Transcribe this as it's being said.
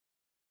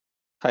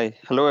Hi,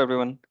 hello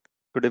everyone.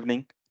 Good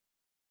evening.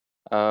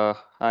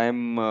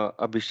 I'm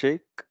Abhishek.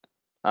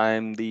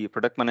 I'm the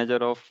product manager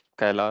of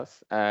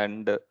Kylas,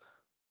 and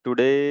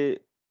today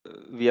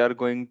we are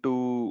going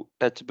to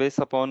touch base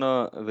upon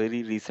a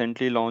very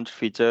recently launched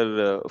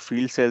feature,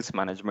 field sales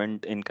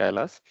management in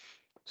Kylas.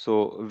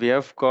 So we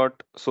have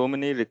got so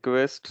many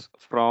requests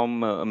from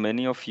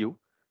many of you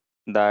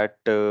that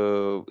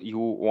you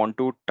want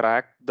to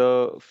track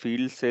the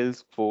field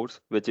sales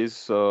force, which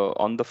is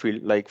on the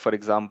field. Like for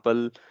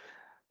example,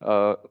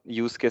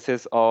 use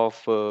cases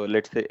of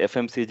let's say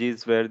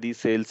FMCGs where the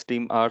sales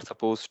team are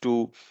supposed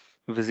to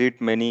visit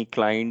many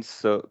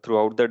clients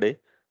throughout the day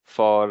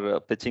for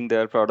pitching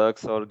their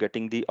products or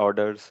getting the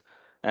orders,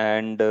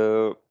 and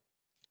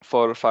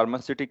for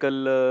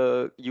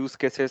pharmaceutical use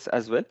cases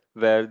as well,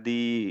 where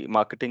the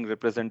marketing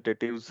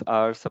representatives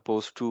are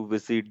supposed to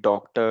visit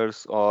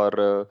doctors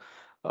or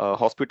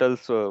hospitals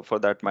for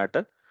that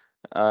matter.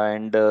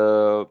 And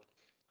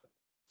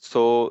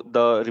so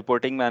the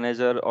reporting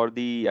manager or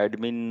the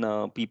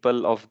admin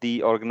people of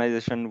the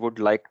organization would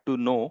like to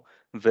know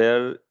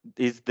where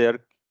is their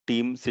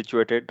team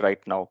situated right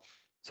now.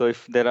 So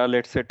if there are,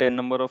 let's say, 10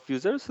 number of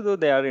users, so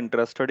they are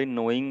interested in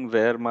knowing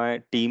where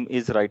my team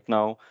is right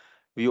now.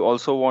 We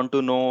also want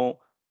to know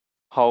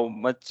how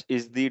much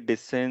is the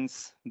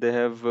distance they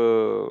have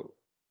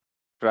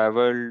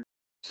traveled.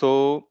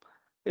 So,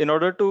 in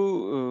order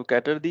to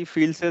cater the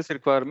field sales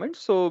requirements,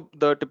 so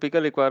the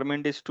typical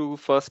requirement is to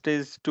first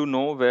is to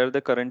know where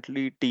the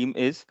currently team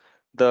is.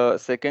 The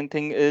second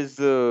thing is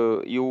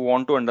you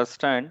want to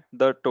understand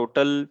the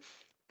total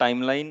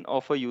timeline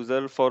of a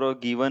user for a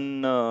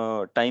given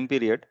time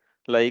period,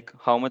 like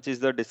how much is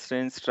the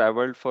distance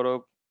traveled for a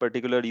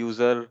particular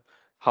user,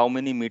 how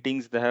many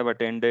meetings they have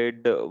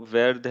attended,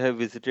 where they have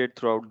visited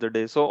throughout the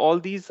day. So all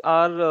these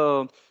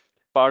are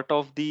part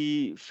of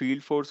the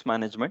field force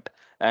management,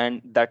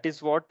 and that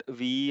is what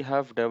we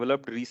have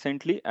developed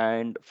recently,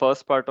 and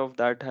first part of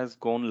that has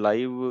gone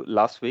live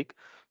last week.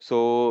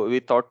 So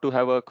we thought to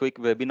have a quick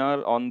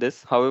webinar on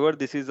this. However,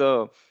 this is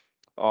a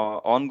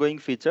ongoing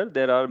feature.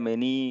 There are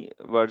many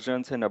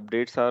versions and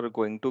updates are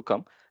going to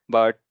come,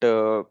 but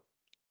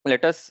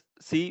let us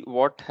see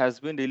what has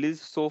been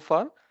released so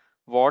far,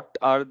 what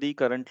are the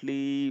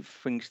currently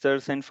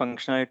features and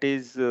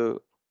functionalities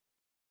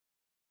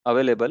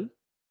available,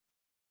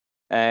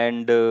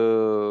 and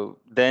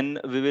then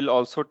we will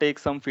also take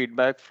some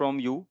feedback from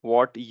you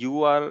what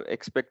you are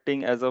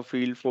expecting as a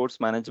field force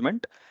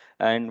management,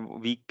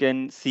 and we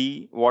can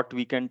see what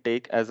we can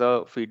take as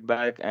a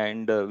feedback,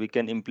 and we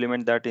can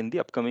implement that in the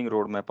upcoming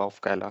roadmap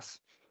of Kailas.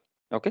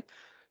 Okay,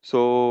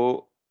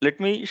 so let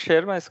me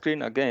share my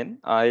screen again.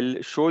 I'll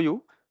show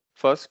you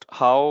first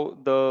how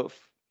the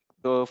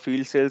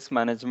field sales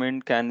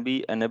management can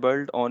be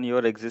enabled on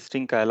your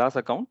existing Kailas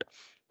account,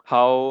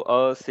 how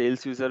a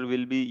sales user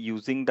will be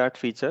using that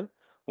feature,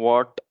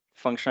 what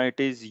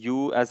functionalities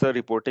you as a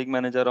reporting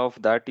manager of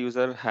that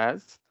user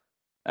has,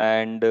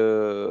 and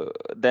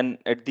then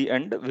at the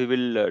end we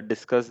will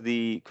discuss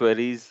the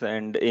queries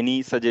and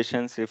any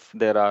suggestions if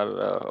there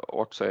are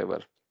whatsoever.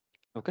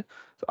 Okay,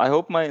 so I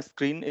hope my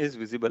screen is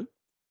visible.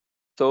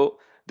 So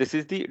this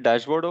is the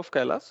dashboard of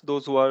Kailas,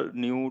 those who are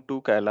new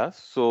to Kailas.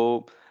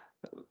 So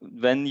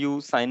when you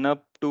sign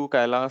up to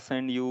Kailas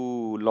and you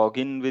log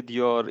in with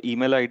your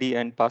email ID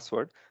and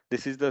password,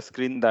 this is the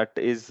screen that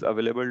is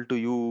available to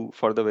you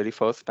for the very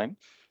first time.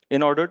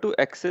 In order to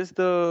access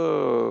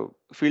the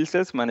field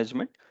sales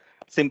management,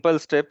 simple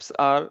steps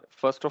are,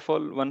 first of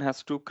all, one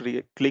has to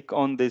click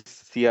on this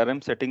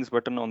CRM settings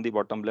button on the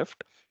bottom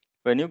left.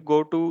 When you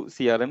go to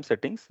CRM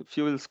settings, if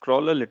you will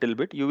scroll a little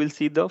bit, you will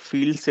see the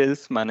field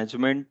sales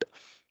management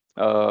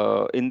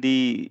in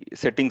the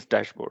settings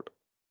dashboard.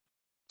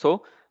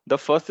 So the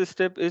first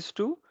step is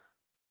to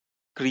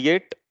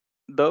create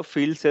the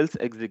field sales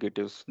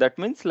executives. That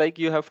means like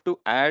you have to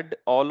add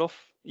all of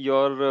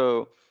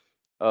your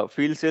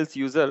field sales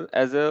user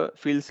as a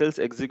field sales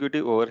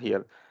executive over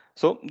here.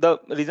 So the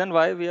reason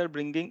why we are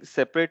bringing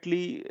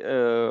separately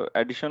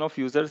addition of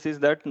users is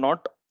that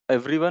not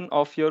everyone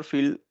of your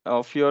field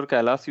of your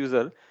Kailas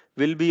user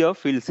will be a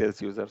field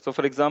sales user. So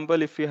for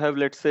example, if you have,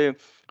 let's say,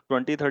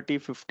 20, 30,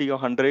 50 or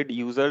 100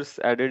 users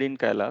added in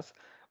Kailas,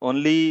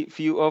 only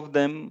few of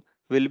them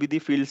will be the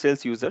field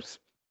sales users.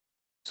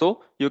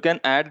 So you can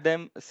add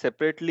them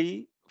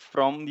separately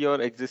from your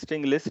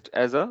existing list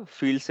as a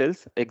field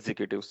sales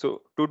executive.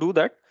 So to do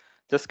that,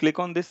 just click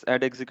on this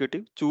add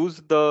executive,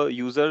 choose the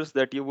users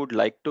that you would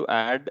like to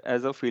add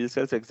as a field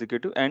sales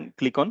executive and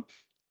click on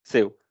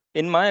save.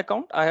 In my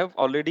account, I have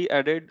already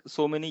added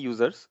so many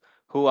users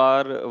who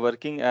are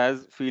working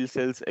as field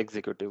sales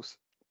executives,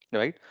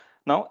 right?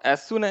 Now,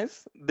 as soon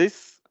as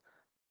this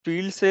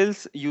field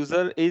sales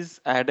user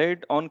is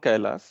added on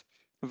Kailas,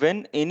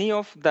 when any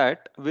of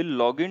that will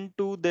log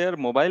into their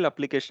mobile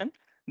application,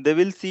 they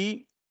will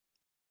see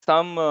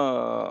some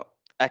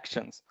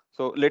actions.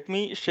 So let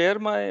me share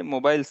my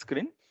mobile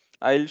screen.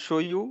 I'll show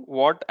you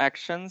what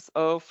actions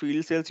a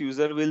field sales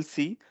user will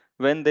see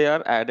when they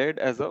are added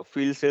as a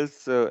field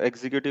sales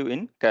executive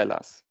in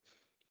Kailas.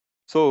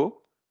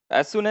 So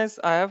As soon as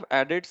I have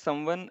added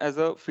someone as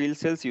a field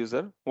sales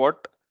user,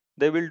 what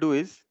they will do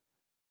is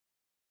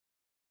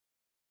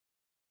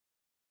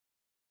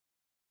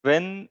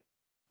when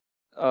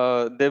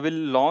they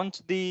will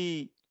launch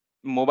the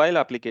mobile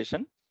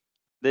application,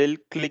 they'll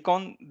click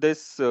on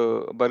this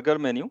burger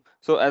menu.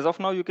 So as of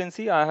now, you can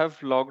see I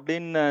have logged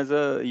in as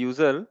a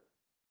user,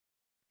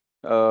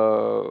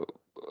 uh,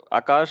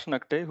 Akash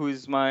Nakte, who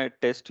is my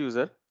test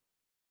user.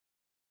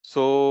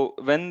 So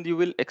when you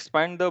will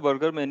expand the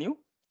burger menu,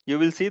 you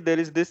will see there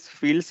is this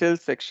field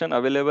sales section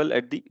available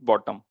at the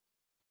bottom,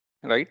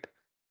 right?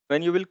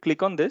 When you will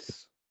click on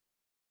this,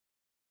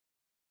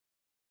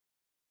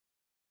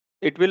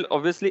 it will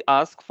obviously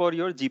ask for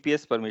your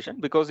GPS permission,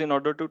 because in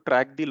order to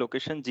track the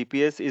location,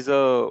 GPS is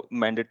a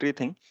mandatory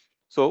thing.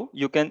 So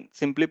you can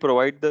simply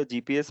provide the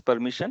GPS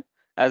permission,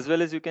 as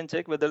well as you can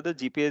check whether the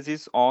GPS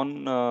is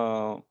on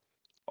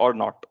or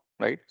not,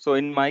 right? So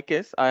in my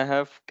case, I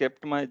have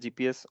kept my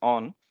GPS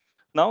on.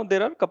 Now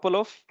there are a couple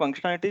of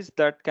functionalities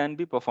that can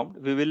be performed.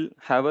 We will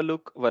have a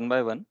look one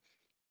by one.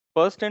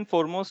 First and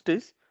foremost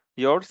is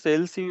your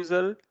sales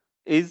user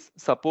is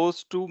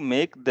supposed to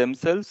make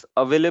themselves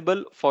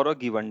available for a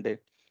given day.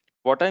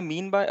 What I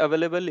mean by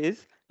available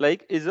is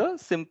like is a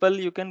simple,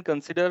 you can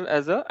consider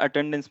as a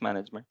attendance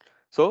management.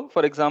 So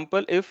for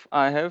example, if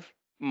I have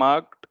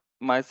marked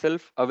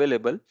myself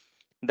available,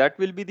 that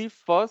will be the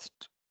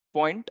first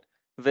point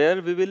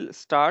where we will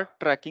start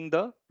tracking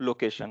the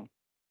location.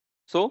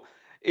 So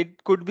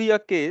it could be a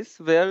case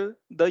where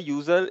the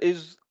user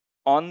is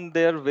on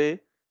their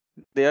way,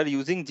 they are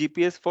using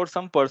GPS for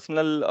some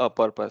personal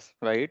purpose,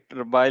 right?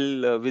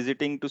 While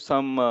visiting to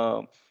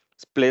some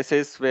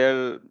places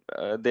where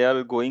they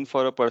are going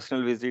for a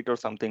personal visit or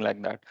something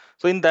like that.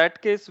 So in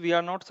that case, we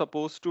are not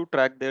supposed to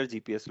track their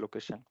GPS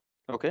location.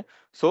 Okay.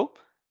 So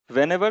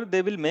whenever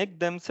they will make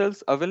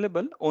themselves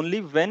available,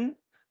 only when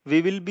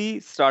we will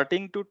be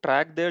starting to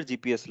track their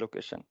GPS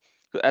location.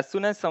 So as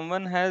soon as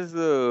someone has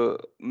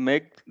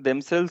made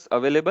themselves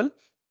available,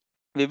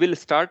 we will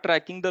start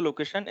tracking the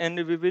location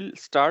and we will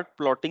start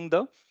plotting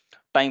the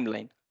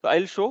timeline. So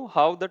I'll show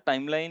how the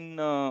timeline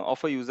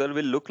of a user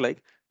will look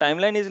like.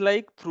 Timeline is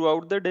like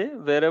throughout the day,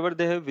 wherever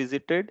they have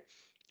visited,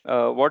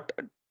 what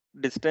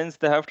distance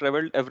they have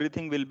traveled,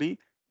 everything will be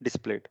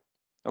displayed.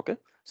 Okay.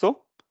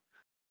 So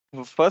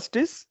first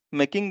is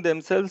making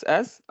themselves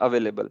as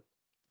available.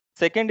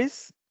 Second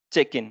is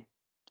check-in.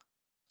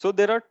 So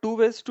there are two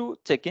ways to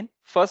check in.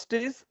 First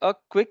is a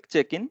quick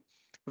check in,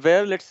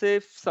 where let's say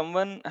if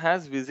someone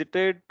has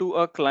visited to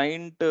a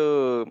client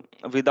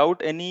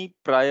without any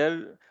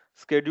prior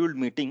scheduled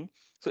meeting.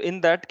 So in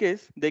that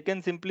case, they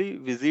can simply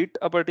visit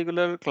a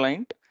particular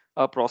client,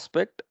 a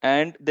prospect,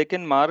 and they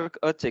can mark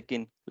a check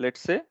in.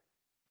 Let's say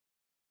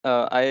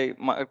I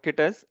mark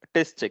it as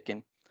test check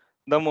in.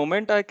 The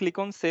moment I click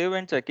on save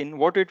and check in,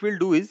 what it will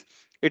do is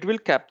it will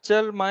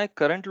capture my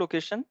current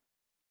location.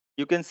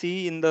 You can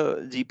see in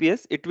the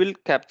GPS, it will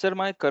capture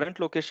my current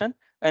location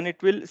and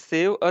it will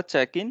save a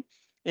check-in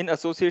in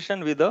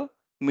association with a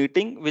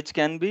meeting which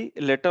can be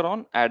later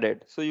on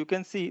added. So you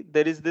can see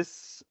there is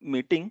this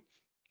meeting.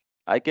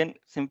 I can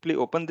simply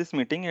open this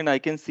meeting and I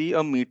can see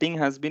a meeting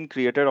has been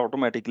created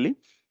automatically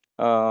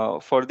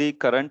for the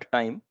current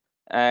time.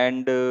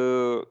 And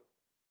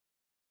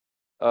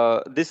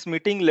this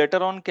meeting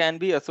later on can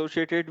be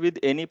associated with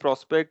any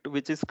prospect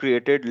which is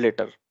created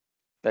later,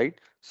 right?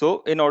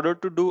 So in order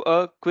to do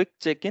a quick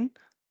check-in,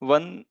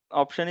 one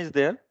option is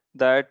there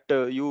that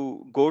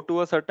you go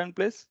to a certain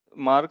place,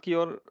 mark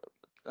your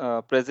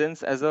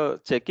presence as a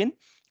check-in,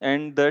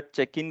 and that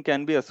check-in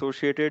can be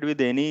associated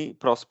with any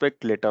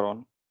prospect later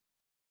on.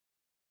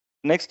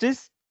 Next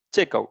is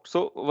checkout.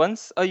 So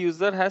once a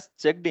user has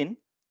checked in,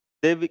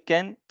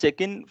 can check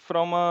in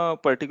from a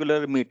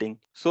particular meeting.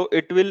 So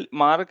it will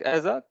mark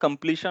as a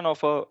completion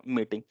of a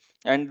meeting,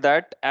 and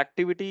that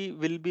activity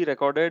will be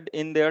recorded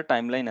in their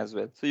timeline as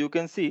well. So you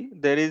can see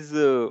there is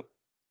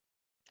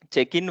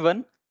check in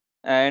one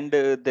and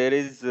there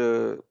is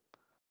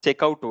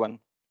checkout one,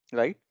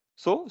 right?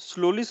 So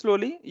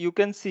slowly you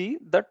can see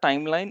the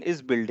timeline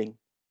is building,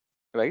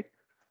 right?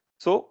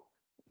 So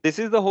this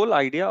is the whole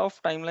idea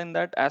of timeline,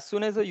 that as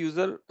soon as a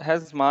user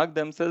has marked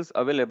themselves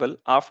available,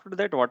 after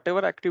that,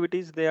 whatever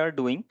activities they are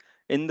doing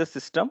in the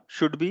system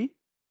should be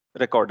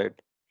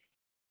recorded.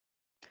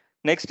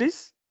 Next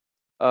is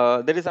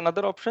there is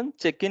another option,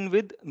 check in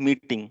with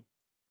meeting.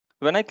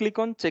 When I click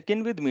on check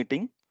in with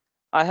meeting,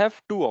 I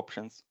have two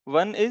options.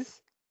 One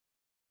is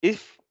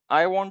if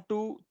I want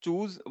to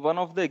choose one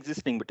of the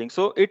existing meetings.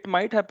 So it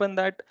might happen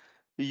that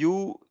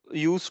you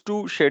used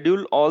to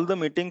schedule all the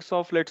meetings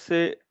of, let's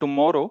say,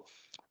 tomorrow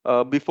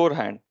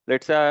beforehand.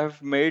 Let's say I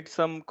have made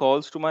some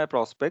calls to my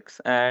prospects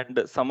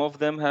and some of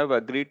them have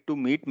agreed to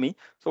meet me.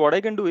 So what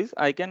I can do is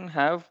I can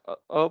have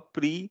a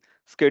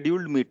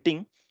pre-scheduled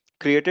meeting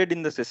created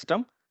in the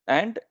system.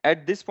 And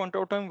at this point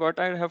of time, what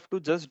I have to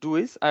just do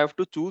is I have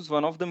to choose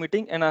one of the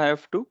meeting and I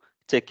have to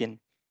check in,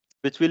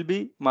 which will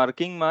be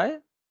marking my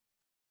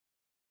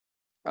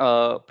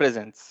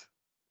presence.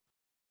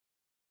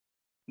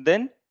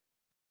 Then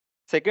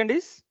second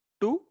is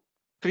to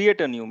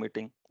create a new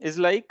meeting is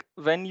like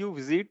when you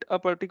visit a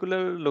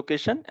particular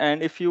location,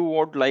 and if you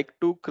would like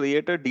to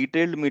create a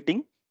detailed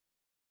meeting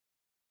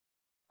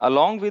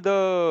along with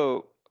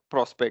a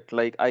prospect,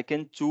 like I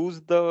can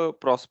choose the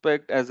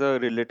prospect as a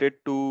related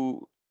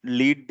to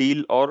lead,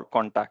 deal, or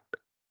contact.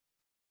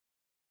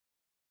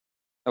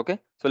 Okay,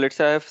 so let's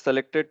say I have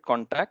selected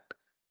contact,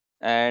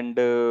 and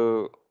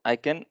I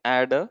can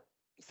add a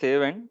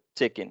save and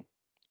check in.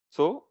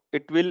 So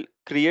it will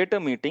create a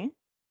meeting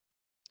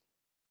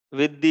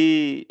with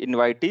the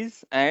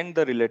invitees and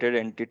the related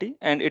entity,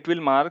 and it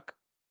will mark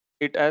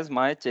it as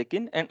my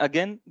check-in, and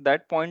again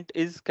that point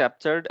is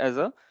captured as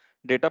a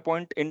data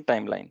point in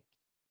timeline,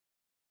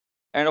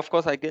 and of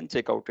course I can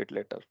check out it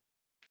later.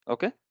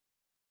 Okay,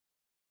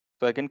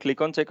 so I can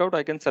click on checkout,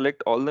 I can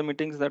select all the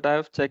meetings that I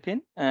have checked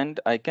in, and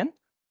I can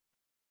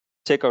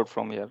check out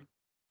from here.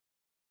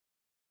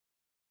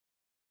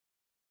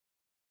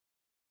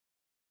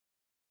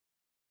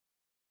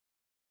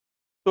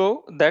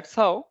 So that's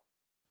how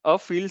a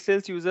field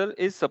sales user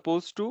is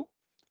supposed to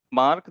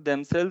mark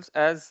themselves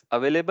as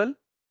available,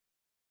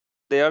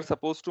 they are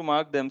supposed to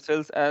mark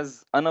themselves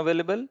as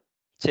unavailable,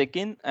 check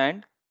in,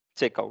 and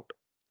check out.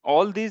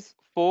 All these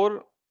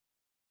four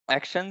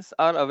actions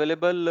are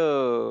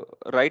available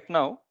right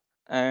now,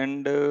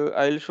 and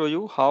I'll show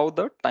you how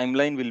the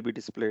timeline will be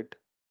displayed.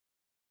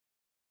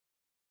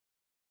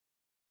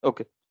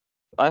 Okay,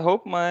 I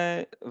hope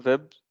my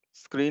web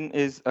screen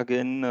is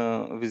again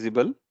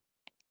visible.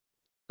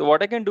 So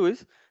what I can do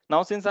is,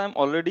 now since I'm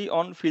already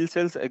on field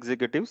sales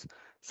executives,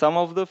 some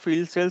of the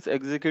field sales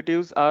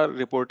executives are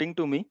reporting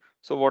to me.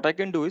 So what I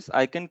can do is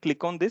I can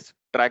click on this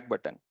track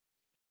button.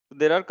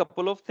 There are a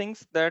couple of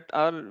things that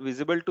are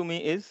visible to me.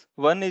 Is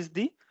one is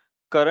the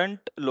current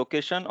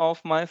location of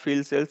my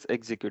field sales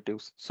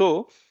executives.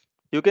 So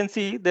you can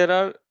see there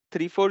are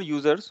 3 4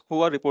 users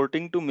who are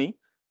reporting to me.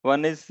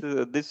 One is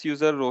this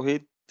user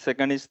Rohit,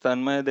 second is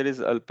Tanmay, there is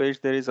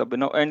Alpesh, there is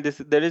Abhinav, and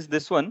there is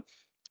this one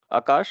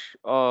Akash,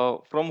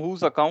 from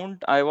whose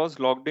account I was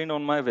logged in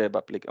on my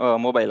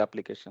mobile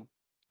application.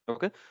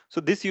 Okay, so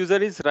this user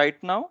is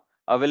right now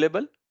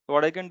available.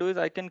 What I can do is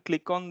I can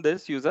click on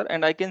this user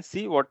and I can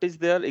see what is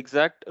their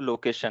exact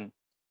location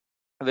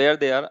where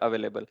they are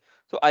available.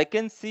 So I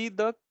can see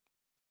the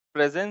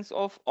presence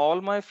of all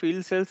my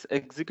field sales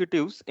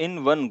executives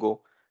in one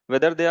go,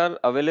 whether they are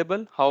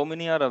available, how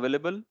many are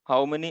available,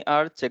 how many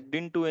are checked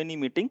into any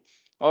meeting,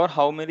 or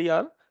how many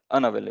are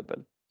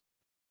unavailable,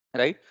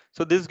 right?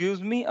 So this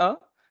gives me a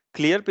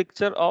clear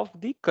picture of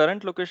the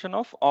current location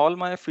of all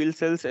my field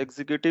sales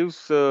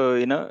executives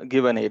in a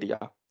given area,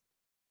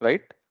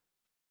 right?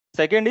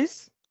 Second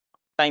is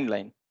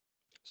timeline.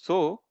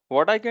 So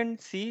what I can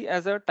see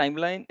as a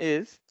timeline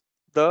is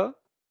the,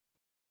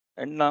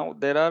 and now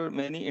there are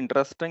many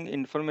interesting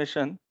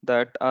information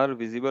that are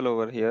visible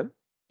over here.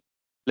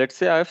 Let's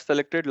say I have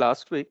selected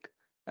last week,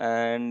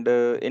 and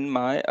in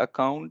my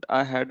account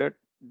I had a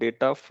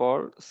data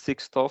for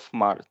 6th of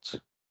March.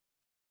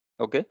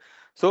 Okay,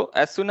 so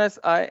as soon as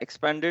I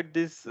expanded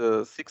this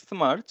 6th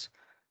March,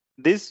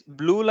 this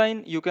blue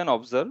line you can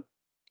observe,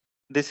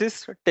 this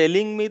is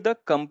telling me the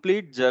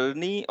complete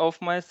journey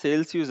of my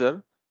sales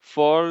user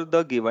for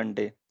the given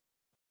day.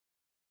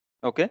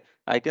 Okay,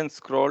 I can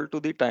scroll to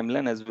the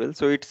timeline as well.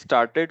 So it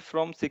started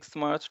from 6th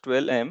March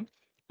 12 a.m.,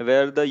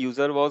 where the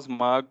user was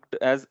marked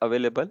as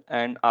available,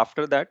 and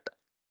after that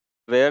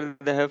where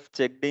they have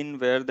checked in,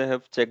 where they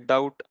have checked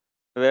out,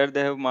 where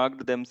they have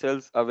marked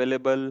themselves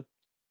available,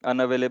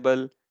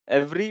 unavailable.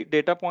 Every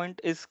data point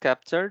is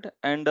captured,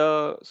 and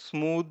a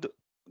smooth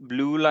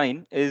blue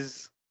line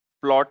is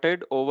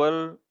plotted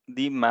over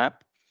the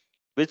map,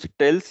 which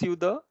tells you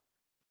the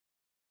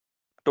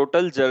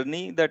total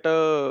journey that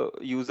a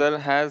user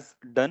has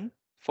done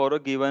for a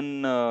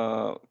given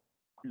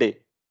day,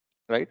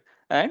 right?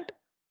 And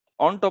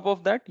on top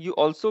of that, you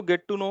also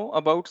get to know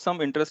about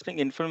some interesting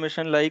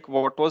information, like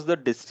what was the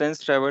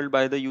distance traveled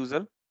by the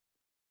user,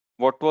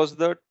 what was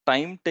the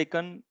time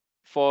taken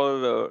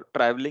for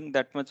traveling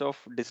that much of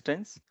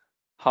distance,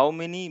 how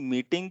many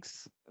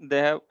meetings they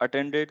have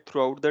attended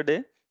throughout the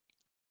day,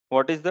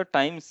 what is the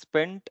time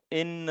spent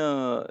in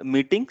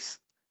meetings,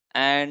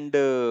 and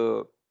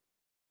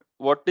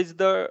what is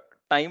the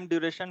time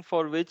duration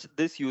for which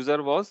this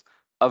user was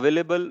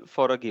available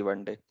for a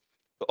given day.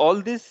 So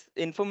all this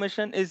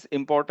information is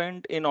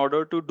important in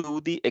order to do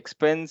the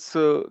expense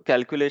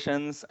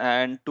calculations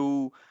and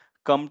to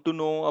come to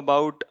know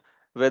about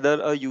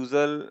whether a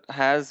user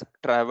has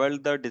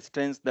traveled the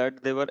distance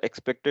that they were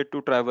expected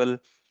to travel,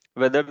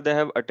 whether they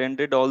have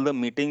attended all the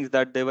meetings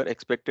that they were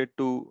expected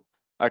to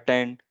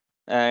attend,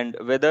 and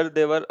whether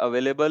they were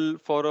available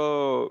for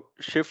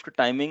a shift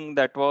timing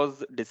that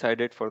was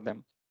decided for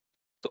them.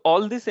 So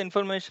all this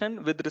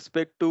information with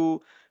respect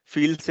to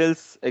field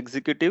sales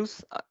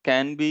executives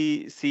can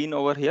be seen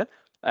over here,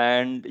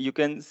 and you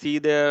can see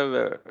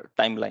their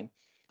timeline.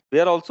 We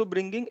are also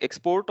bringing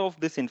export of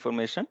this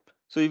information.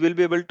 So you will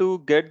be able to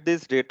get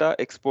this data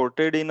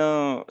exported in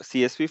a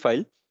CSV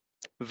file,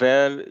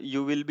 where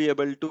you will be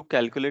able to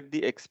calculate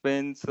the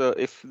expense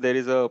if there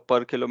is a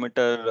per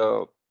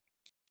kilometer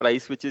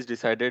price which is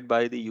decided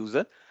by the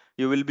user.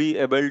 You will be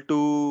able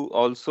to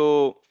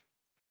also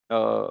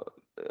uh,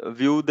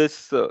 view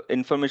this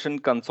information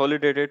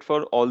consolidated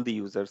for all the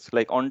users.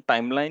 Like on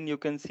timeline, you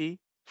can see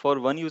for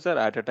one user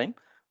at a time,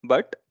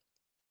 but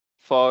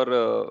for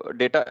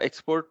data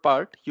export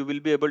part, you will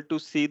be able to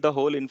see the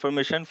whole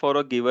information for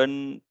a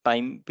given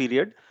time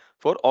period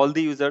for all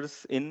the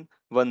users in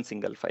one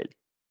single file,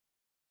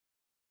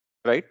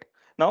 right?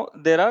 Now,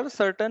 there are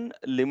certain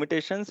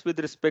limitations with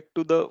respect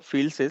to the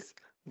field sys.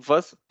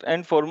 First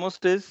and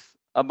foremost is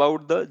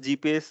about the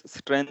GPS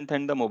strength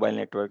and the mobile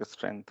network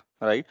strength,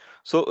 right?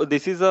 So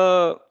this is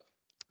a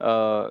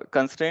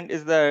constraint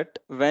is that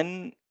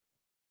when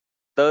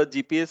the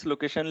GPS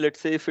location, let's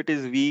say if it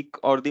is weak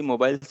or the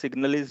mobile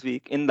signal is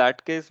weak, in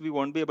that case, we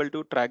won't be able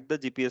to track the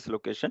GPS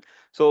location.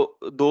 So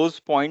those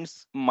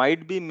points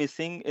might be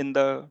missing in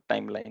the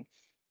timeline.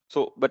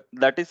 So, but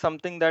that is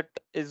something that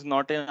is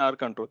not in our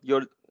control.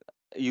 Your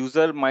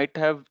user might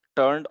have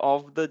turned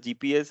off the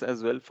GPS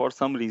as well for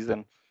some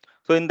reason.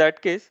 So in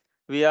that case,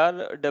 we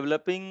are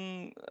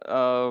developing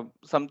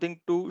something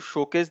to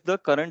showcase the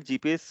current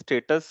GPS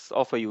status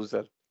of a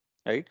user,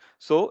 right?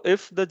 So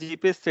if the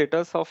GPS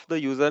status of the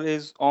user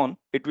is on,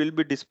 it will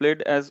be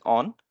displayed as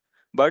on.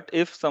 But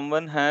if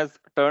someone has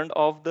turned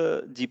off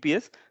the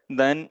GPS,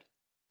 then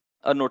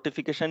a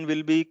notification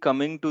will be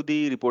coming to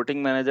the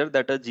reporting manager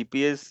that a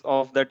GPS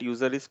of that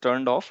user is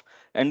turned off,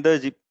 and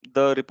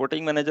the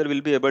reporting manager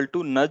will be able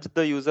to nudge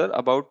the user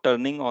about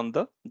turning on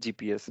the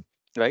GPS,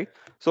 right?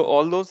 So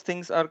all those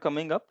things are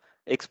coming up.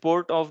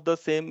 Export of the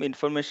same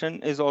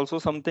information is also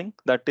something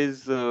that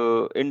is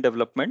in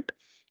development,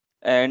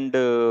 and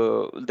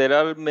there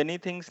are many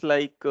things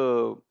like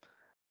uh,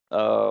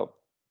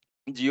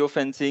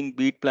 geofencing,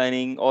 beat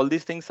planning, all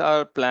these things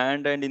are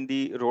planned and in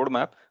the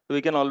roadmap. So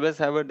we can always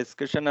have a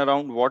discussion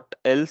around what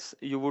else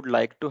you would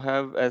like to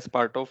have as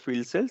part of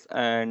field sales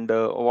and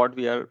what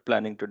we are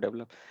planning to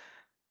develop.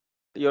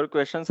 Your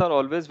questions are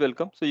always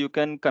welcome. So you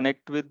can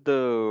connect with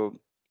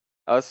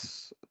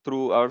us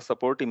through our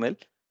support email,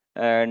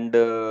 and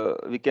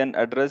we can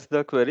address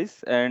the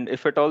queries. And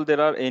if at all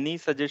there are any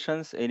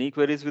suggestions, any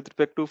queries with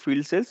respect to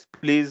field sales,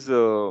 please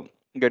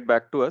get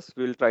back to us.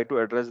 We'll try to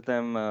address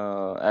them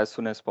as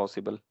soon as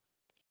possible.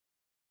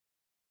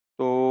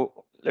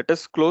 So let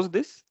us close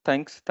this.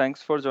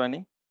 Thanks for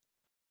joining.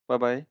 Bye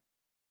bye.